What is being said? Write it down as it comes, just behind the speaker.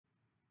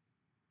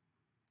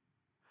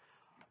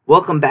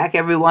Welcome back,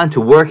 everyone,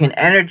 to Work and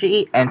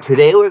Energy, and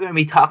today we're going to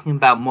be talking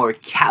about more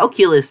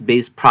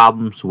calculus-based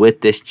problems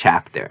with this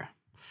chapter.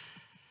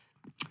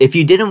 If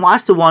you didn't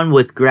watch the one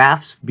with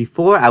graphs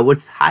before, I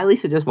would highly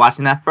suggest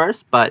watching that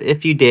first, but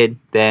if you did,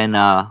 then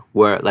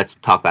let's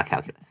talk about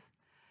calculus.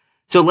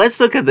 So let's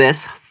look at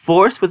this.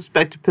 Force with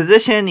respect to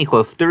position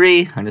equals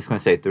 3. I'm just going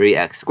to say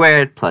 3x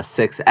squared plus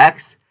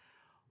 6x.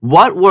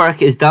 What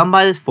work is done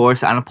by this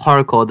force on a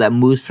particle that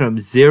moves from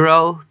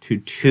 0 to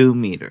 2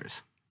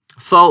 meters?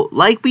 So,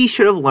 like we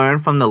should have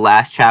learned from the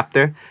last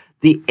chapter,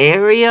 the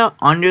area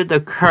under the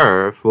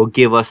curve will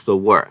give us the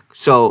work.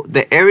 So,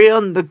 the area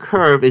under the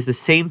curve is the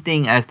same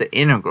thing as the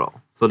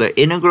integral. So, the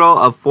integral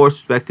of force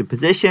with respect to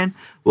position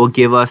will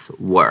give us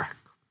work.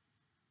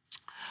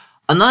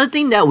 Another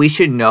thing that we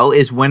should know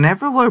is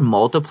whenever we're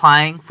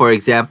multiplying, for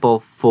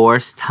example,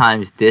 force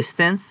times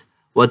distance,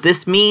 what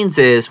this means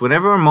is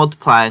whenever we're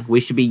multiplying,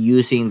 we should be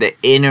using the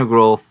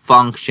integral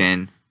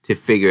function to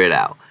figure it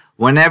out.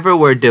 Whenever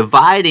we're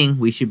dividing,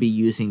 we should be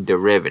using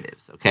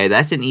derivatives. Okay,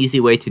 that's an easy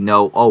way to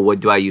know, what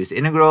do I use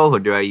integral or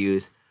do I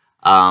use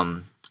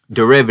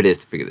derivatives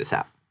to figure this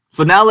out?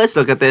 So now let's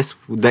look at this.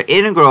 The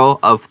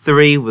integral of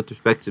 3 with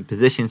respect to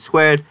position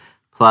squared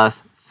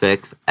plus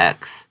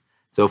 6x.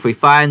 So if we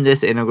find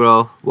this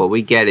integral, what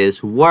we get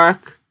is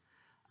work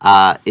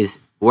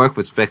with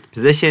respect to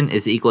position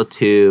is equal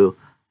to,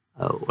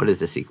 what is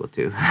this equal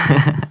to?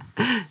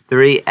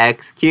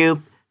 3x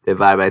cubed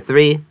divided by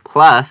 3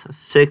 plus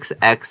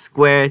 6x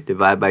squared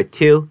divided by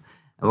 2.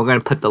 And we're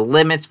going to put the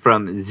limits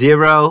from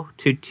 0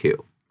 to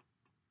 2.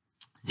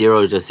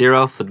 0 is just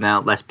 0. So now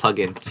let's plug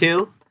in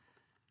 2.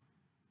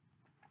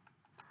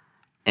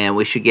 And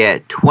we should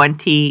get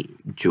 20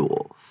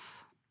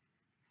 joules.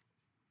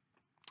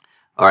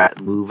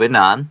 Alright, moving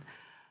on.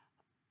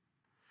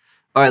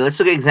 Alright, let's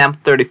look at example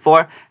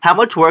 34. How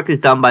much work is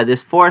done by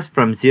this force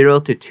from 0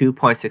 to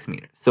 2.6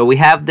 meters? So we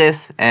have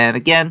this, and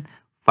again,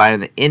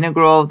 finding the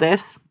integral of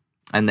this,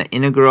 and the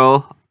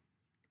integral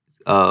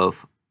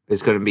of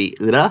is going to be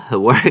the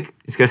work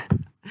is going to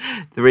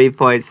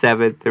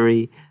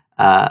 3.73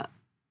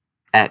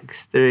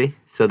 x3.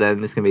 So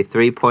then this is going to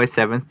be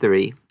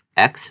 3.73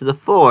 x to the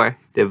 4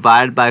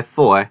 divided by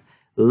 4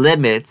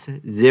 limits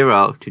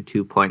 0 to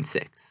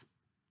 2.6.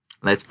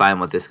 Let's find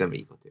what this is going to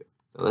be equal to.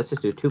 So let's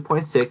just do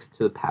 2.6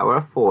 to the power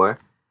of 4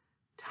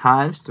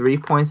 times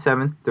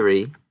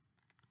 3.73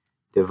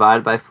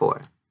 divided by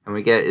 4. And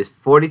we get is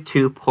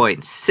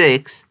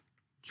 42.6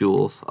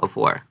 joules of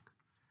work.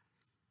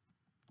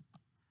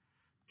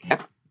 Okay,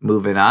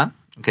 moving on.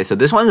 Okay, so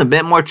this one's a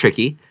bit more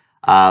tricky.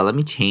 Let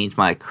me change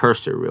my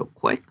cursor real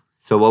quick.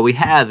 So what we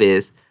have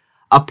is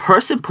a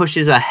person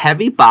pushes a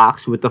heavy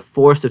box with a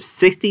force of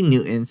 60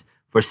 newtons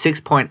for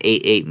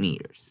 6.88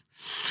 meters.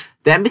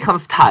 Then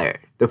becomes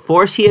tired. The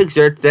force he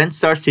exerts then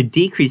starts to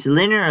decrease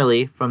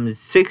linearly from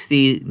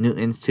 60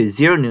 newtons to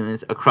 0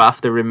 newtons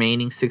across the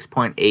remaining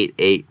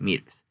 6.88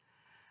 meters.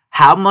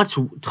 How much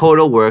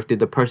total work did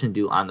the person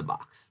do on the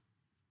box?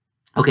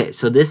 Okay,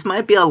 so this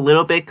might be a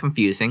little bit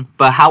confusing,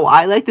 but how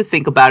I like to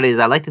think about it is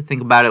I like to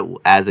think about it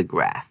as a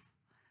graph.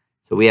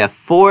 So we have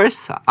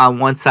force on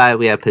one side,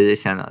 we have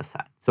position on the other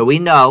side. So we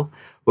know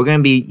we're going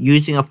to be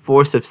using a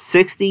force of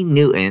 60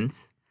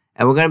 newtons,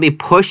 and we're going to be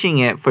pushing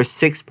it for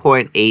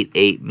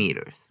 6.88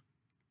 meters.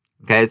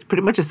 Okay, it's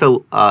pretty much just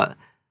a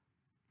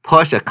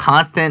push, a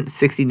constant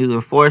 60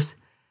 newton force.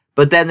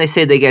 But then they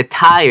say they get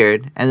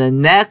tired, and the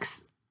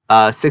next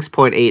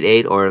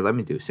 6.88, or let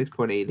me do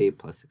 6.88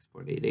 plus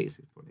 6.88,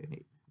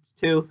 6.88,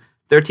 2,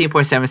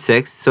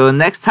 13.76. So the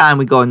next time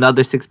we go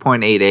another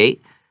 6.88,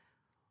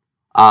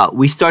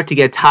 we start to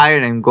get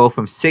tired and go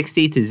from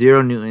 60 to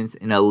 0 newtons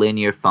in a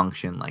linear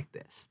function like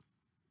this.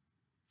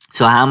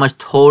 So how much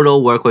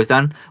total work was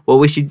done? What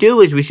we should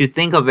do is we should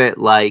think of it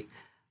like,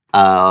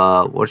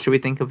 what should we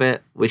think of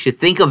it? We should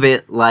think of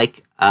it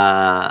like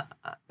a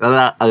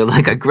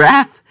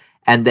graph,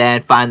 and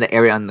then find the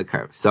area on the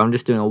curve. So I'm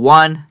just doing a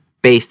 1,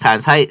 base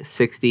times height,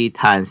 60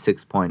 times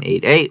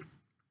 6.88.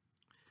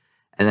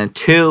 And then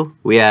 2,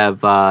 we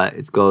have,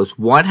 it goes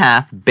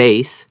 1/2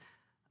 base,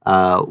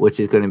 which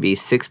is going to be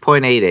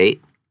 6.88,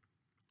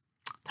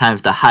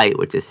 times the height,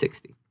 which is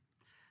 60.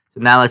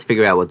 So now let's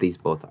figure out what these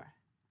both are.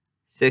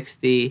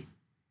 60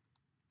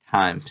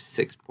 times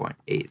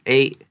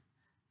 6.88,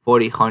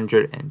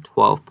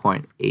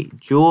 4,112.8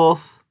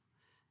 joules.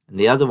 And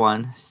the other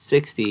one,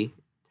 60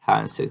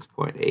 times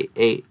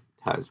 6.88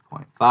 times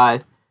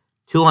 0.5,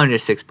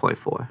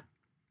 206.4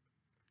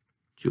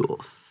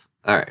 joules.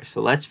 All right,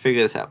 so let's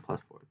figure this out. Plus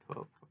 4,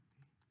 12.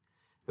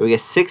 We get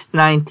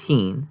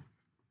 619.2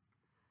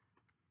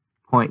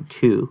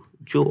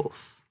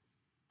 joules.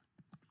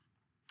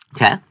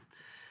 Okay,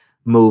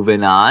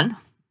 moving on.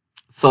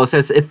 So it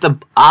says if the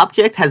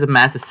object has a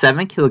mass of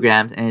 7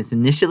 kilograms and it's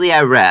initially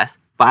at rest,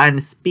 find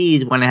the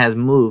speed when it has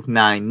moved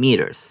 9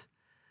 meters.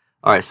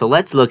 All right, so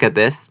let's look at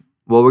this.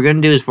 What we're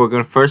going to do is we're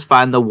going to first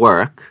find the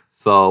work.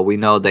 So we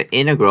know the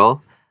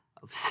integral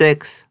of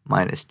 6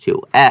 minus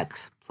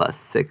 2x plus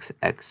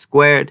 6x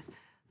squared.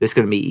 This is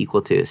going to be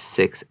equal to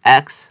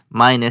 6x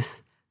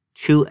minus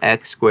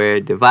 2x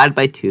squared divided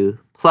by 2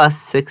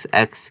 plus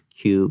 6x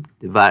cubed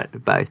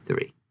divided by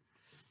 3.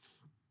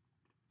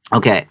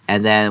 Okay,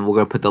 and then we're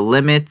going to put the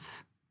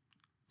limits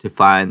to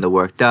find the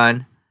work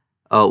done.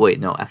 Oh, wait,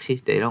 no, actually,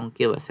 they don't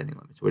give us any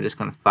limits. We're just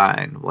going to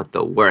find what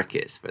the work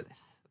is for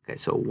this. Okay,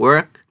 so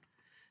work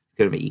is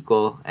going to be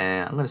equal,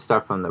 and I'm going to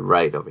start from the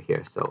right over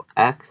here. So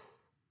x,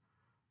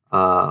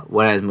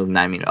 when I move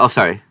 9 meters. Oh,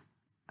 sorry,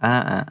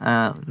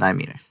 9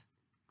 meters.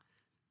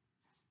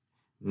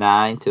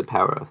 9 to the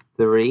power of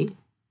 3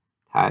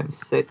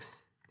 times 6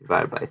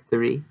 divided by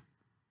 3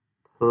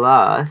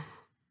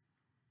 plus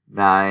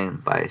 9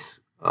 by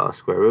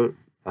square root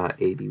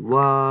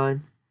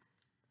 81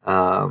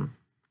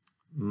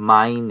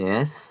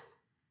 minus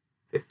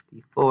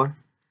 54,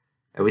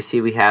 and we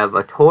see we have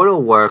a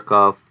total work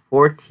of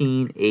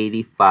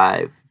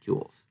 1485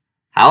 joules.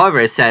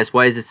 However, it says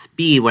what is the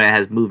speed when it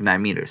has moved 9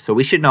 meters. So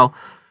we should know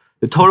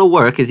the total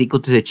work is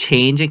equal to the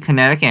change in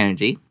kinetic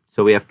energy.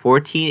 So we have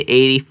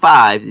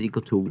 1485 is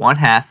equal to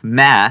 1/2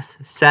 mass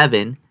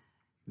 7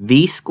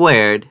 v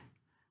squared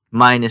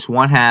minus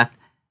 1/2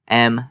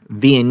 m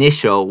v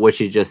initial,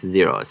 which is just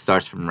 0. It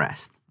starts from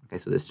rest. Okay,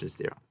 so this is just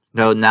 0.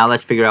 So now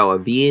let's figure out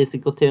what v is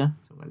equal to.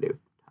 So I'm going to do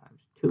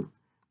times 2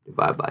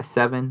 divided by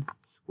 7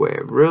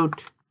 square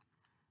root.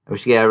 And we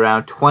should get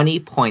around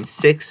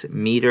 20.6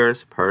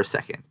 meters per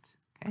second.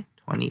 Okay,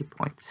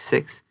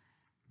 20.6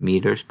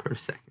 meters per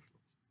second.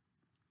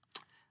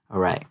 All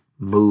right,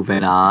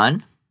 moving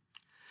on.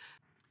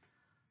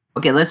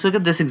 Okay, let's look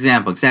at this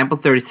example. Example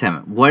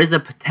 37. What is the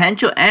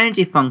potential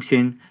energy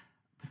function,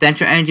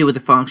 potential energy with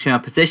the function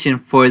of position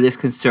for this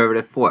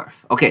conservative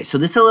force? Okay, so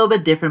this is a little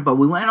bit different, but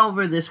we went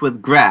over this with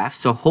graphs,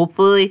 so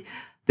hopefully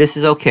this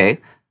is okay.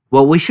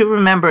 What we should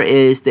remember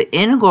is the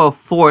integral of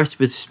force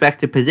with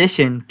respect to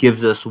position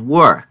gives us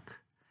work.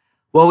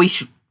 What we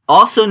should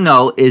also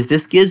know is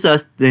this gives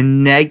us the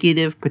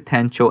negative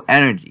potential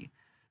energy.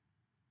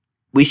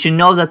 We should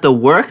know that the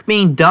work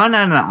being done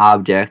on an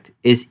object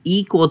is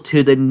equal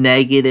to the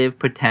negative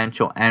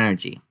potential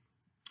energy.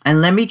 And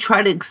let me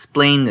try to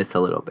explain this a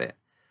little bit.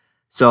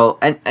 So,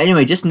 and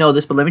anyway, just know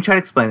this, but let me try to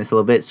explain this a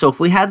little bit. So if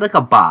we had like a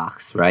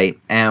box, right,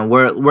 and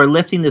we're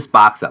lifting this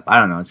box up, I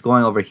don't know, it's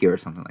going over here or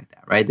something like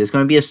that, right? There's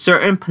going to be a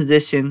certain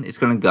position it's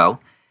going to go,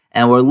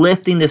 and we're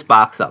lifting this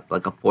box up,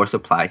 like a force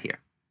applied here.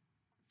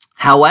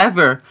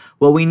 However,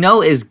 what we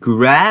know is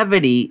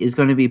gravity is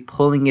going to be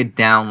pulling it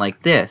down like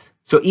this.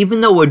 So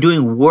even though we're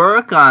doing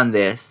work on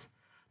this,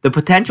 the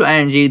potential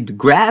energy, the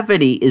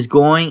gravity, is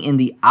going in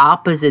the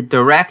opposite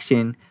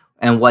direction.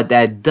 And what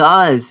that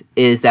does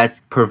is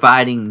that's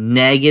providing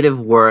negative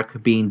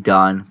work being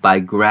done by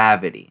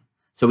gravity.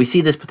 So we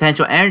see this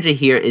potential energy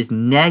here is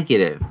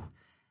negative.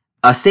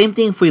 Same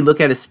thing if we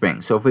look at a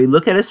spring. So if we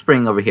look at a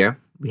spring over here,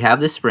 we have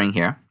this spring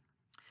here.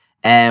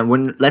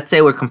 And let's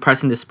say we're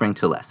compressing the spring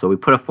to the left. So we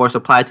put a force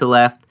applied to the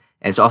left,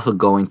 and it's also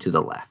going to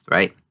the left,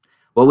 right?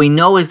 What we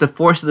know is the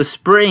force of the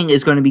spring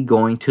is going to be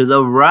going to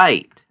the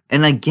right.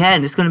 And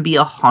again, it's going to be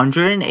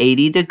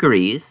 180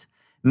 degrees,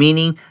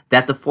 meaning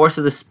that the force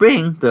of the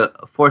spring, the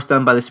force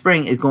done by the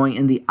spring, is going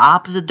in the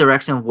opposite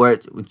direction of where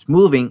it's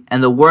moving,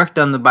 and the work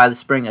done by the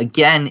spring,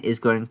 again, is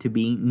going to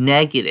be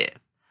negative.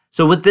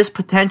 So with this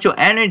potential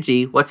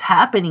energy, what's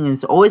happening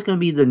is always going to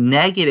be the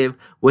negative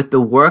with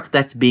the work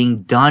that's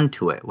being done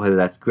to it, whether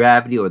that's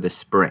gravity or the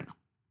spring.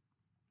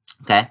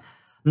 Okay?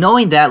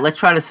 Knowing that, let's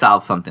try to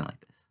solve something like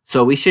this.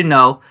 So we should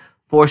know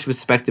force with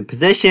respect to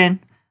position.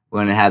 We're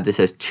going to have this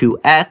as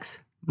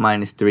 2x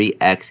minus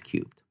 3x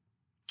cubed.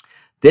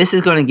 This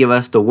is going to give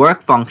us the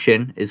work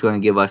function is going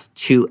to give us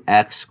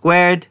 2x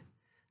squared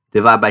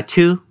divided by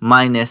 2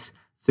 minus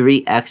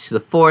 3x to the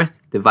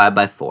fourth divided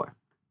by 4.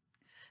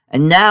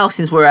 And now,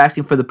 since we're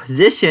asking for the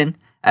position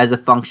as a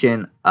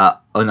function,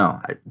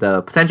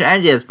 the potential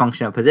energy as a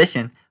function of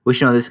position, we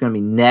should know this is going to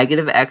be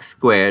negative x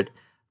squared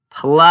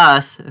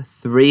plus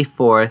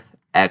 3/4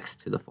 x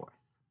to the fourth.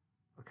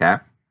 Okay?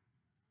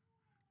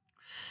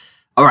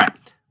 All right,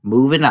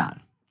 moving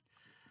on.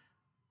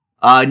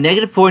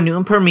 Negative 4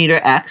 Newton per meter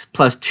x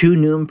plus 2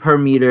 Newton per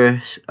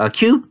meter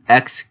cube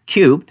x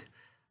cubed.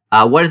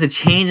 What is the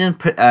change in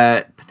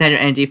potential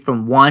energy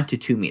from 1 to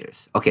 2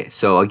 meters? Okay,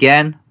 so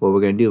again, what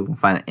we're going to do, we're going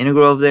to find the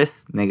integral of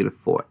this, negative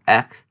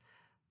 4x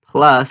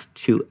plus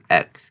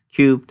 2x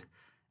cubed.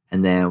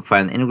 And then we'll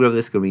find the integral of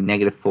this is going to be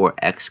negative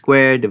 4x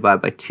squared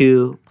divided by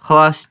 2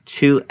 plus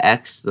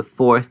 2x to the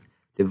fourth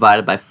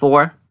divided by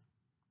 4.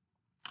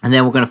 And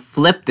then we're going to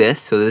flip this.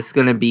 So this is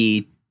going to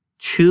be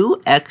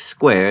 2x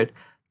squared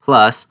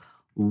plus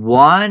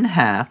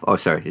 1/2. Oh,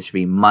 sorry, it should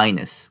be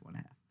minus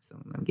 1/2. So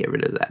I'm going to get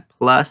rid of that.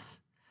 Plus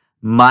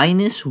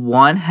minus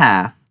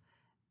 1/2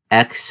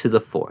 x to the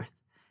fourth.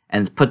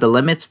 And put the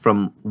limits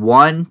from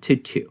 1 to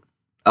 2.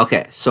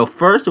 Okay, so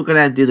first we're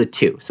going to do the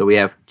 2. So we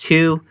have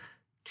 2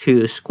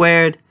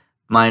 squared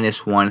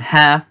minus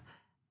 1/2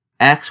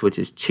 x, which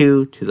is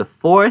 2 to the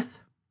fourth.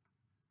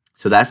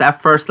 So that's our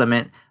first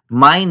limit,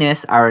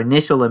 minus our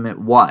initial limit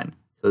 1.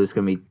 So this is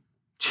going to be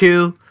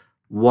 2,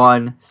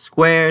 1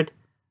 squared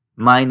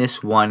minus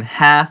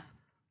 1/2,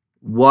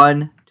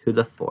 1 to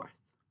the fourth.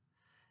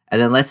 And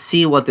then let's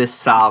see what this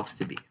solves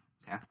to be.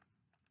 Okay.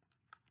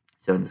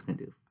 So I'm just going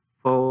to do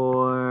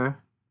 4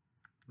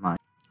 minus.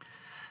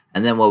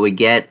 And then what we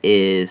get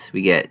is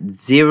we get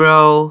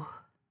 0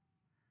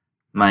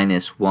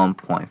 minus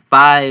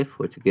 1.5,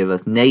 which will give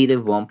us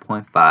negative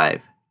 1.5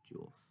 joules.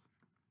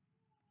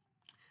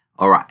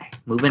 All right,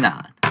 moving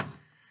on.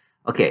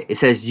 Okay, it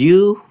says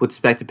U with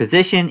respect to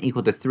position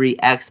equal to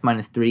 3x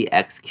minus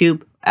 3x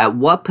cubed. At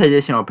what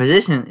position or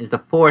position is the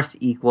force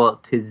equal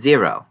to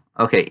 0?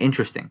 Okay,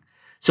 interesting.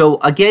 So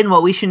again,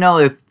 what we should know,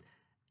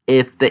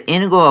 if the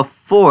integral of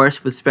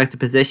force with respect to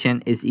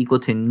position is equal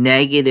to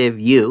negative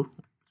U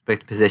with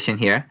respect to position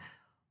here,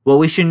 what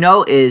we should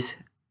know is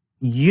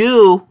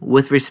U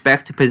with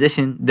respect to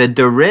position, the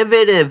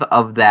derivative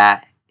of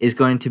that is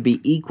going to be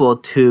equal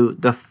to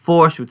the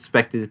force with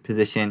respect to the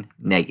position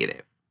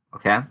negative.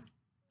 Okay?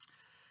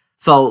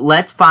 So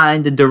let's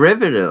find the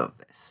derivative of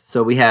this.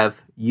 So we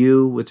have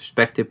U with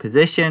respect to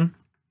position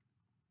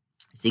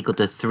is equal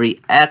to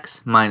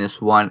 3x minus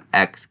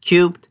 1x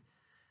cubed.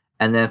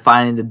 And then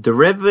finding the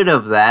derivative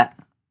of that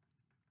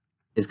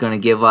is going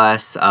to give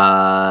us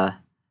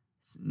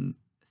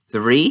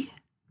 3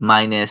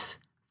 minus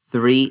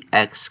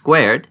 3x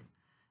squared.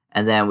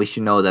 And then we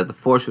should know that the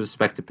force with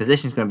respect to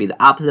position is going to be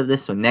the opposite of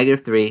this. So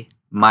negative 3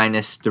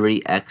 minus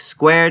 3x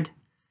squared.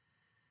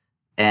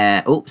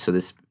 And, so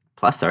this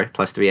plus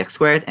 3x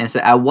squared. And so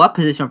at what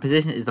position or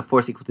position is the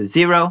force equal to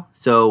 0?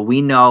 So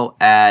we know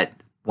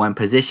when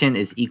position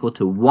is equal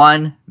to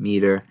 1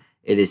 meter,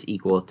 it is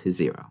equal to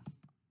 0.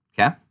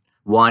 Okay?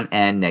 1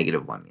 and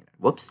negative 1 meter.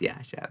 Whoops, yeah,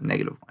 I should have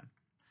negative 1.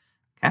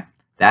 Okay?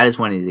 That is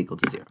when it is equal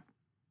to 0.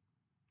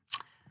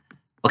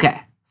 Okay,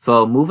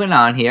 so moving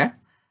on here.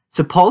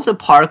 Suppose a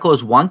particle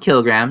is 1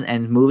 kilogram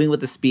and moving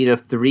with the speed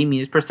of 3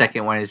 meters per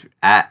second when it is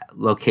at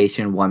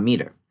location 1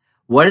 meter.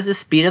 What is the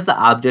speed of the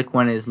object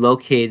when it is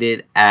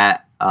located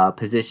at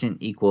position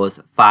equals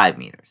 5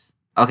 meters?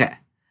 Okay,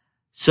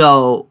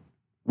 so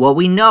what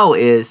we know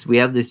is we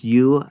have this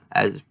U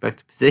as respect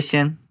to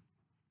position.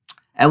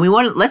 And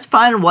let's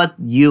find what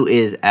U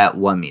is at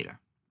 1 meter.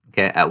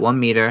 Okay, at 1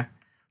 meter,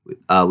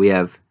 we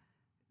have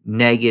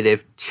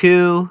negative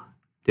 2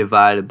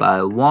 divided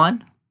by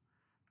 1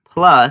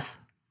 plus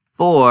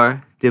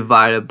 4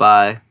 divided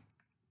by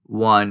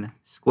 1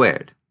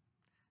 squared.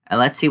 And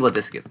let's see what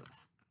this gives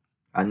us.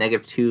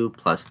 Negative 2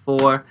 plus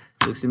 4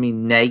 looks to be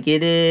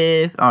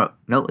negative. Oh,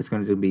 no, it's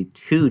going to be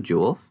 2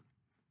 joules.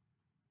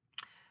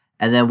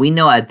 And then we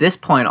know at this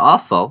point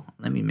also,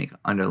 let me make an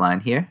underline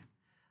here.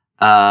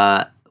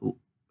 The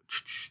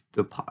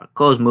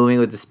particle is moving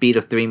with the speed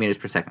of 3 meters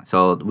per second.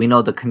 So we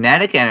know the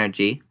kinetic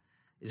energy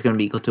is going to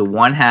be equal to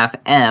 1/2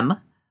 m,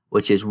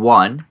 which is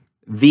 1,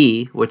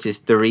 v, which is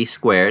 3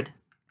 squared.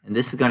 And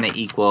this is going to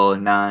equal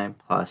 9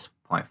 plus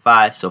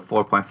 0.5, so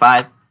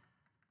 4.5.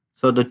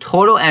 So the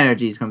total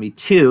energy is going to be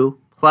 2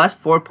 plus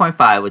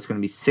 4.5, which is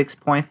going to be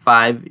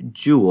 6.5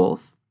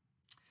 joules.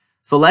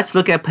 So let's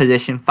look at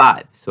position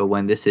 5. So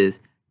when this is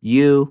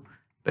U,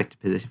 back to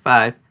position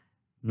 5,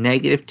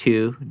 negative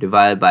 2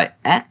 divided by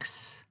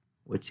x,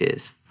 which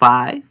is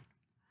 5,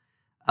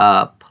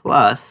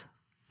 plus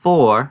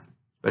 4,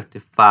 back to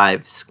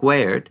 5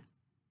 squared.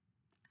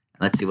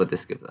 And let's see what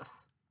this gives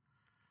us.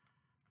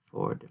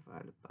 4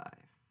 divided by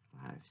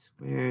 5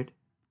 squared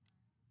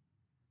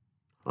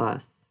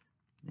plus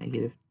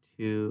negative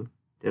 2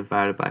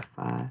 divided by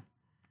 5.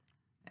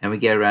 And we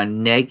get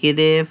around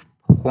negative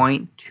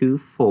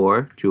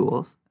 0.24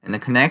 joules. And the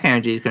kinetic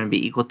energy is going to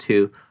be equal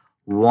to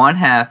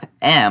 1/2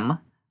 m.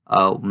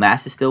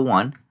 Mass is still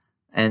 1.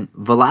 And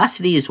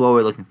velocity is what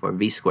we're looking for,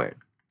 v squared.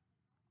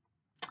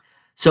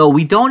 So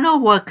we don't know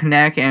what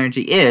kinetic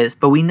energy is,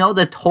 but we know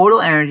the total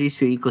energy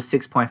should equal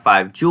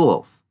 6.5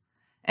 joules.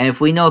 And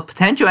if we know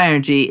potential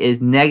energy is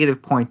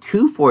negative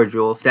 0.24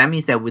 joules, that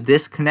means that with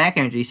this kinetic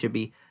energy should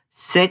be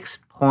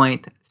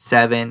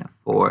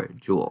 6.74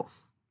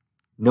 joules.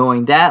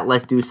 Knowing that,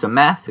 let's do some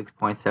math.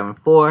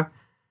 6.74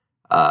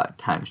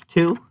 times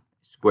 2,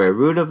 square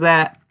root of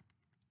that.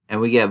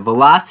 And we get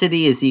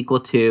velocity is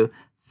equal to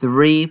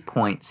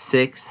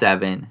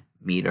 3.67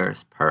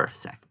 meters per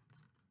second.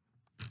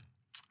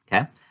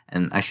 Okay,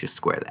 and I should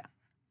square that.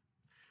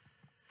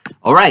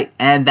 All right,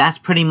 and that's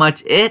pretty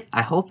much it.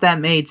 I hope that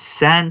made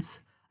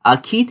sense. A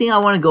key thing I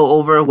want to go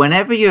over,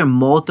 whenever you're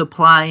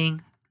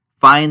multiplying,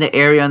 find the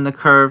area on the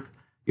curve,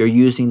 you're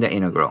using the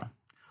integral.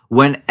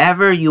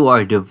 Whenever you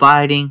are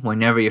dividing,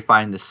 whenever you're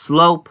finding the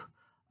slope,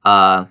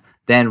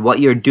 then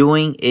what you're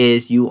doing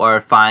is you are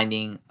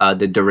finding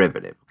the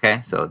derivative.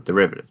 Okay, so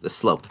derivative, the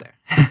slope there.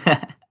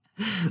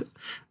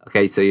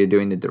 Okay, so you're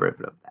doing the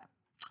derivative of that.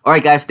 All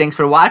right, guys, thanks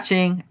for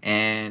watching,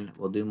 and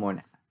we'll do more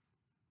next.